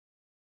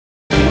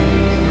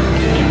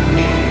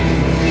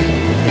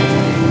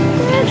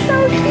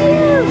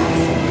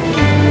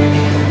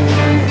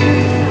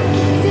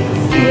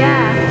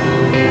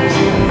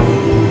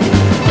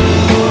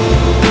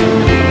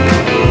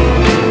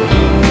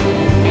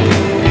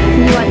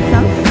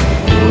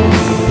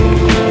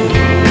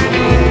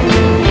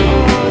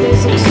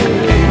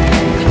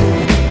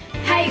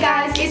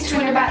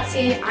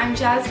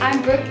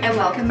Brooke and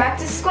welcome back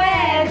to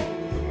Squared.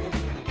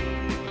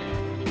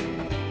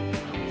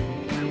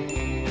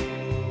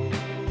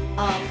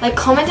 Like,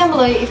 comment down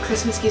below if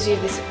Christmas gives you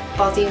this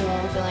buzzy,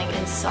 warm feeling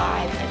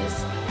inside. I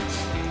just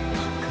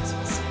love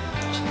Christmas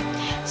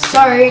so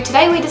much. So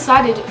today we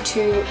decided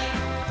to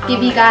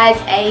give you guys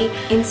a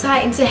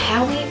insight into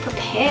how we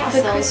prepare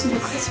ourselves for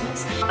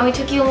Christmas. And we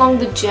took you along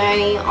the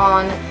journey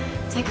on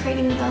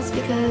decorating with us,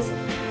 because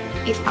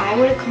if I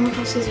were to come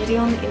across this video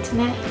on the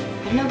internet,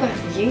 I don't know about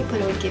you, but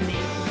it would give me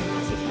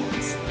fuzzy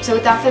feelings. So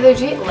without further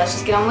ado, let's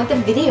just get on with the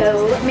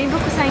video. Me and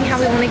Brooke were saying how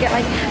we want to get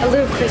like a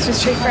little Christmas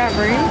tree for our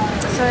room.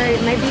 So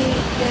maybe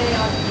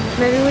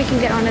we can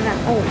get one of them.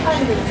 Oh,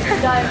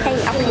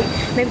 hey, up here.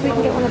 Maybe we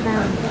can get one of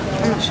them.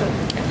 I'm not sure.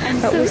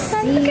 But we'll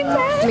see.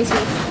 Me too.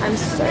 I'm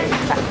so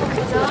excited for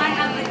Christmas.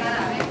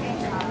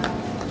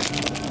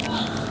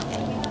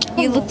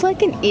 You look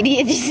like an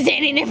idiot just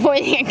standing there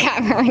pointing a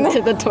camera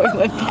into the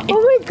toilet.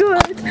 Oh my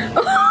god.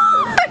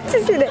 I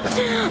just did it.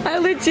 I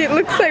legit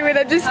look so weird.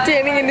 I'm just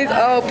standing in this,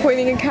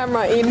 pointing a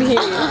camera in here.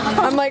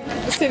 I'm like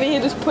sitting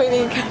here just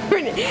pointing a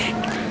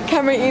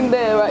camera in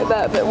there like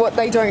that, but what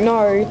they don't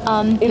know.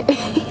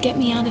 Get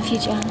me out of here,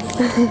 Jaz.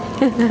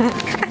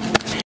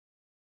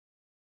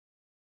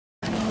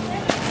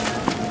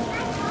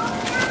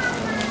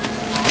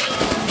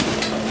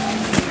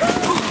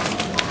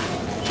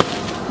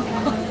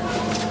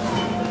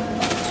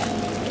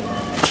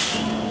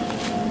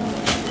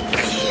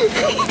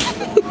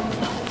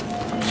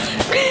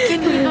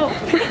 Can you help?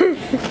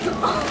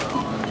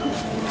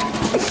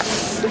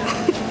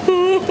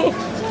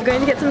 We're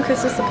going to get some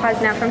Christmas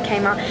supplies now from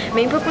Kmart.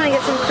 Me and Brooke want to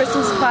get some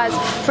Christmas supplies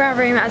for our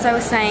room, as I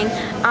was saying.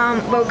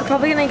 We're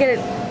probably going to get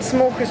a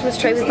small Christmas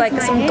tree with like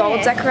some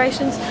gold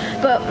decorations.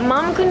 But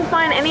Mum couldn't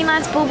find any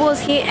nice baubles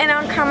here, and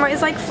our camera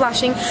is like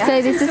flashing.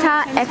 So this is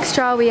how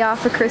extra we are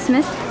for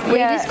Christmas. We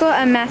just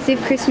got a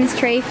massive Christmas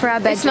tree for our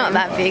bedroom. It's not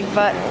that big,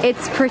 but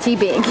it's pretty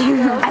big.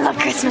 I love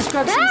Christmas.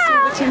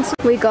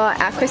 We got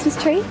our Christmas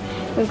tree.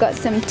 We've got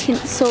some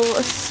tinsel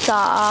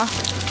star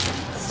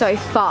so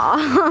far.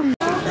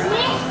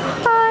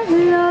 I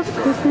love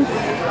Christmas.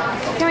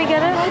 Can we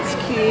get it? That's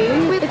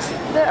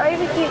cute. They're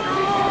over here.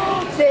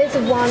 There's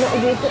one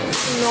with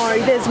snow.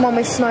 There's one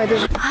with snow.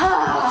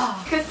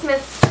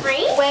 Christmas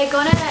tree.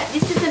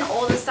 This isn't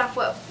all the stuff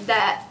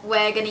that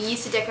we're gonna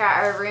use to decorate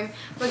our room.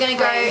 We're gonna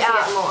go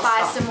out and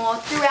buy some more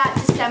throughout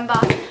December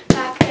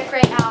to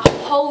decorate our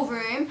whole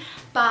room.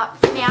 But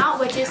for now,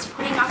 we're just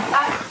putting up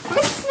our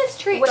Christmas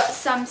tree. We've got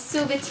some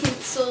silver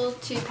tinsel,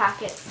 2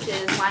 packets,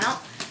 because why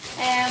not?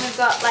 And we've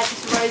got like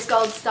this rose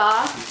gold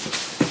star.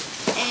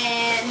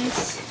 And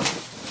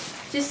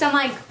just some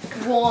like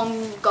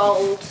warm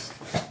gold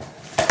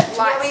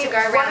lights to go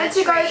around wanted the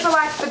to tree. go for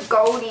like the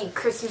goldy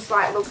Christmas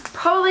light look.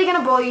 Probably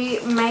gonna bore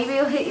you. Maybe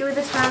I'll hit you with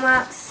a time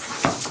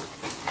lapse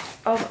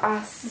of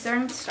us. Is there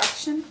an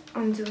instruction?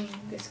 I'm doing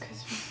this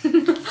Christmas.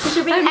 It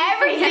should be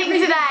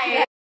everything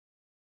today.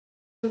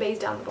 Bees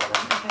down the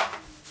bottom. Okay.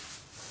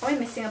 Are we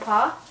missing a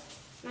part?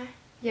 No.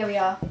 Yeah, we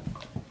are.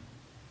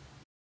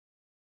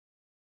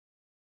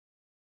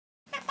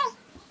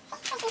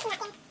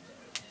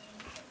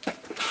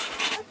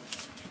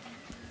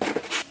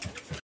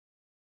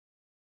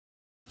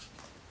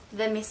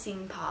 The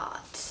missing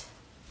part.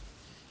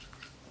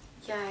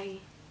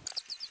 Yay.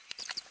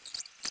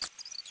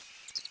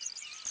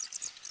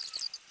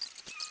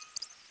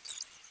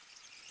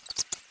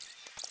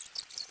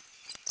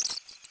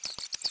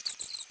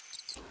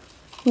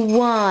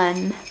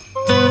 One.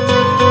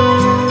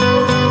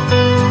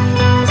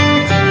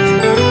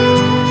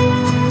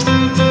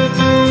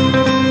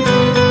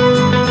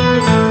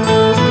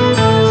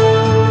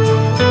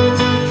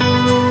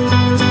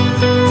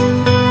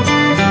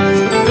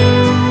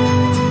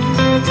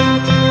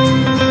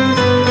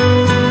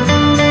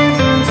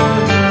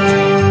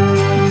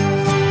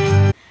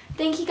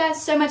 Thank you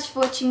guys so much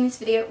for watching this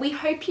video. We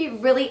hope you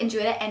really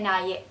enjoyed it, and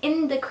now you're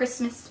in the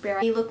Christmas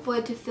spirit. We look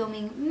forward to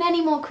filming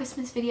many more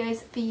Christmas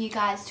videos for you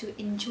guys to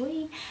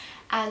enjoy,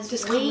 as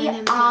we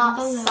are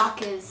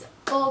suckers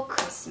for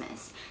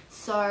Christmas.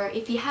 So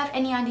if you have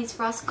any ideas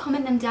for us,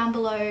 comment them down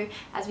below,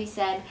 as we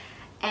said,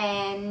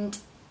 and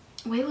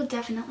we will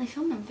definitely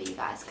film them for you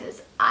guys,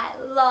 because I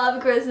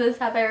love Christmas.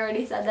 Have I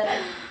already said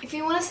that? If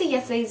you want to see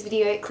yesterday's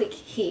video, click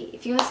here.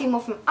 If you want to see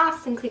more from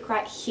us, then click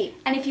right here.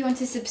 And if you want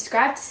to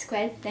subscribe to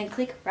Squared, then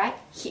click right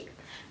here.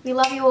 We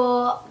love you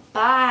all.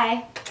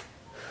 Bye.